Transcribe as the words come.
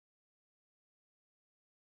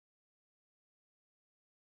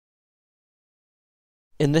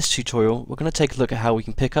In this tutorial, we're going to take a look at how we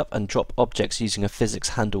can pick up and drop objects using a physics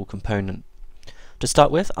handle component. To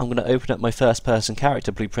start with, I'm going to open up my first person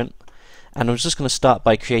character blueprint, and I'm just going to start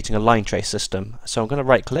by creating a line trace system. So I'm going to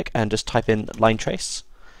right click and just type in line trace,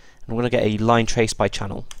 and I'm going to get a line trace by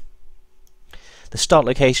channel. The start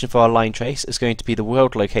location for our line trace is going to be the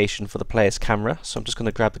world location for the player's camera, so I'm just going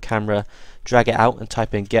to grab the camera, drag it out and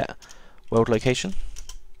type in get world location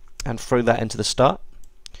and throw that into the start.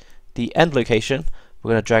 The end location,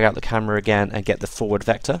 we're going to drag out the camera again and get the forward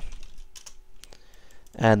vector,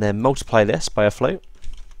 and then multiply this by a float,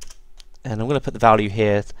 and I'm going to put the value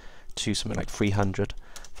here to something like 300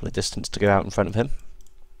 for the distance to go out in front of him,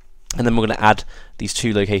 and then we're going to add these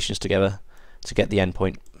two locations together to get the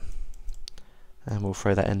endpoint, and we'll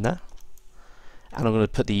throw that in there, and I'm going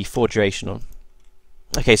to put the for duration on.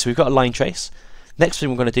 Okay, so we've got a line trace. Next thing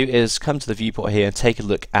we're going to do is come to the viewport here and take a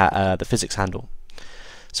look at the physics handle.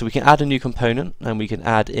 So we can add a new component, and we can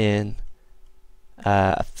add in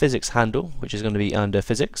a physics handle, which is going to be under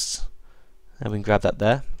physics, and we can grab that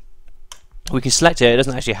there. We can select it. It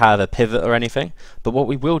doesn't actually have a pivot or anything, but what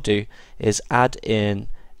we will do is add in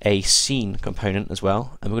a scene component as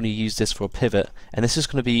well, and we're going to use this for a pivot, and this is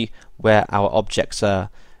going to be where our objects are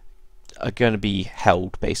going to be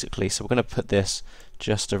held, basically. So we're going to put this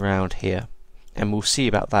just around here, and we'll see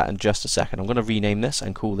about that in just a second. I'm going to rename this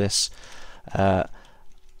and call this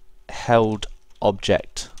held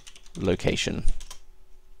object location,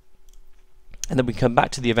 and then we come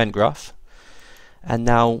back to the event graph, and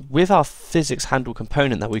now with our physics handle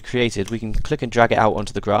component that we created, we can click and drag it out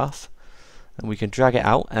onto the graph, and we can drag it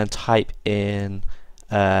out and type in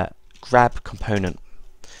grab component.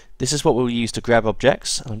 This is what we'll use to grab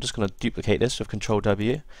objects. I'm just going to duplicate this with Control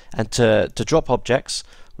W, and to drop objects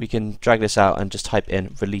we can drag this out and just type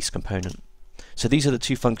in release component. So these are the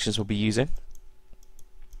two functions we'll be using.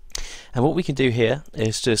 And what we can do here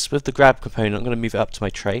is just with the grab component, I'm going to move it up to my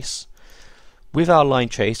trace. With our line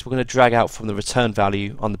trace, we're going to drag out from the return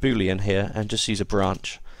value on the boolean here and just use a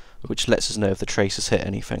branch, which lets us know if the trace has hit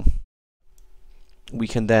anything. We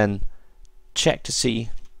can then check to see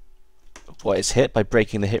what is hit by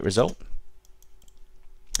breaking the hit result.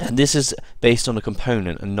 And this is based on a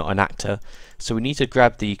component and not an actor. So we need to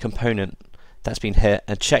grab the component that's been hit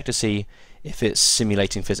and check to see if it's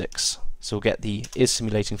simulating physics. So we'll get the is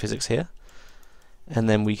simulating physics here, and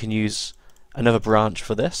then we can use another branch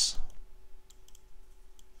for this.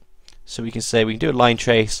 So we can say we can do a line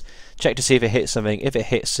trace, check to see if it hits something. If it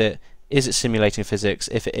hits it, is it simulating physics?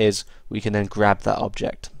 If it is, we can then grab that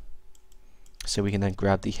object. So we can then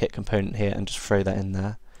grab the hit component here and just throw that in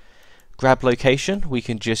there. Grab location, we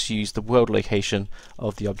can just use the world location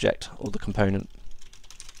of the object or the component,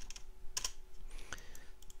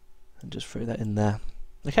 and just throw that in there.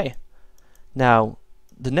 Okay. Now,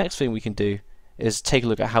 the next thing we can do is take a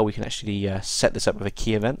look at how we can actually set this up with a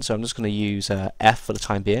key event. So I'm just going to use F for the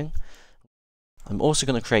time being. I'm also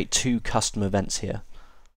going to create two custom events here.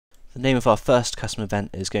 The name of our first custom event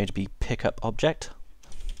is going to be pickup object,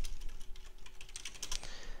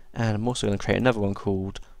 and I'm also going to create another one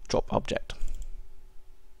called drop object.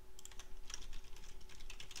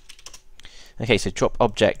 Okay, so drop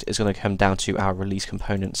object is going to come down to our release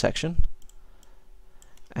component section,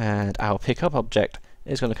 and our pickup object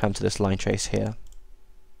is going to come to this line trace here.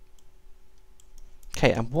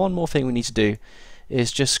 Okay, and one more thing we need to do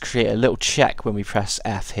is just create a little check when we press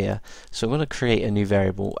F here. So I'm going to create a new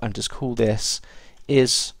variable and just call this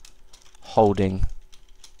is holding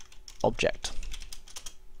object.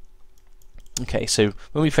 Okay, so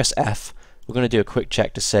when we press F, we're going to do a quick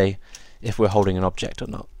check to say if we're holding an object or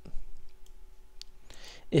not.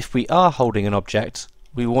 If we are holding an object,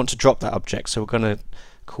 we want to drop that object, so we're going to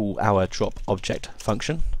call our drop object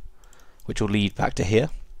function, which will lead back to here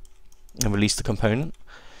and release the component.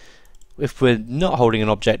 If we're not holding an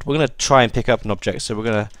object, we're going to try and pick up an object, so we're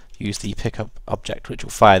going to use the pickup object, which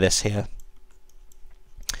will fire this here.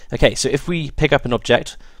 Okay, so if we pick up an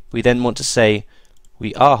object, we then want to say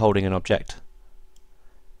we are holding an object,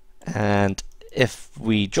 and if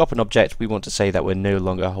we drop an object, we want to say that we're no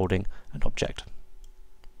longer holding an object.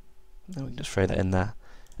 And we can just throw that in there.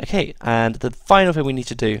 Okay, and the final thing we need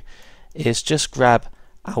to do is just grab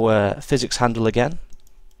our physics handle again,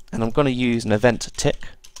 and I'm going to use an event tick,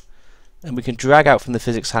 and we can drag out from the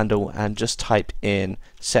physics handle and just type in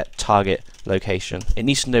set target location. It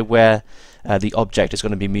needs to know where the object is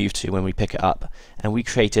going to be moved to when we pick it up, and we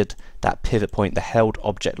created that pivot point, the held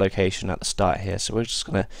object location at the start here, so we're just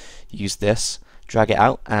going to use this, drag it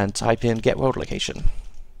out and type in get world location.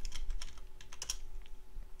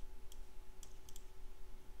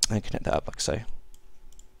 And connect that up like so.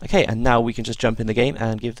 Okay, and now we can just jump in the game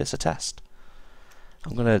and give this a test.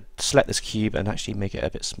 I'm going to select this cube and actually make it a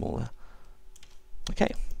bit smaller.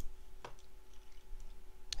 Okay.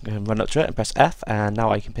 I'm going to run up to it and press F, and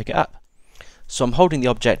now I can pick it up. So I'm holding the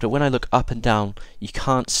object, but when I look up and down, you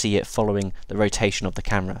can't see it following the rotation of the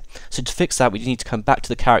camera. So to fix that, we need to come back to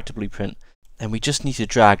the character blueprint, and we just need to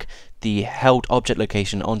drag the held object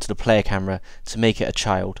location onto the player camera to make it a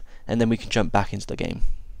child, and then we can jump back into the game.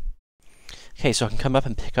 Okay, so I can come up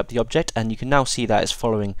and pick up the object, and you can now see that it's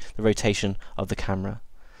following the rotation of the camera.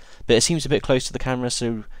 But it seems a bit close to the camera,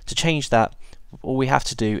 so to change that, all we have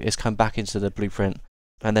to do is come back into the blueprint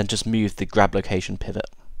and then just move the grab location pivot.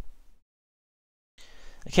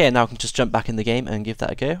 Okay, and now I can just jump back in the game and give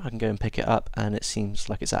that a go. I can go and pick it up, and it seems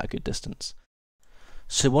like it's at a good distance.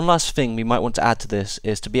 So one last thing we might want to add to this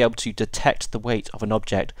is to be able to detect the weight of an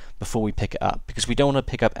object before we pick it up, because we don't want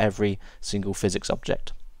to pick up every single physics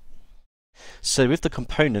object. So with the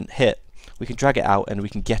component hit, we can drag it out and we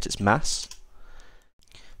can get its mass.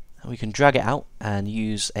 And we can drag it out and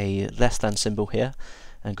use a less than symbol here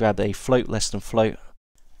and grab a float less than float,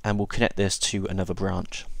 and we'll connect this to another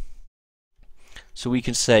branch. So we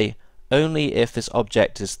can say only if this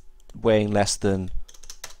object is weighing less than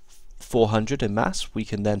 400 in mass, we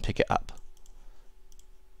can then pick it up.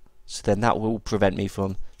 So then that will prevent me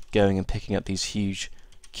from going and picking up these huge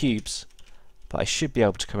cubes. But I should be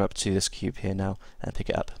able to come up to this cube here now and pick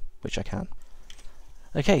it up, which I can.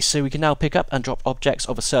 Okay, so we can now pick up and drop objects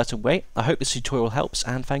of a certain weight. I hope this tutorial helps,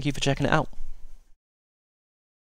 and thank you for checking it out.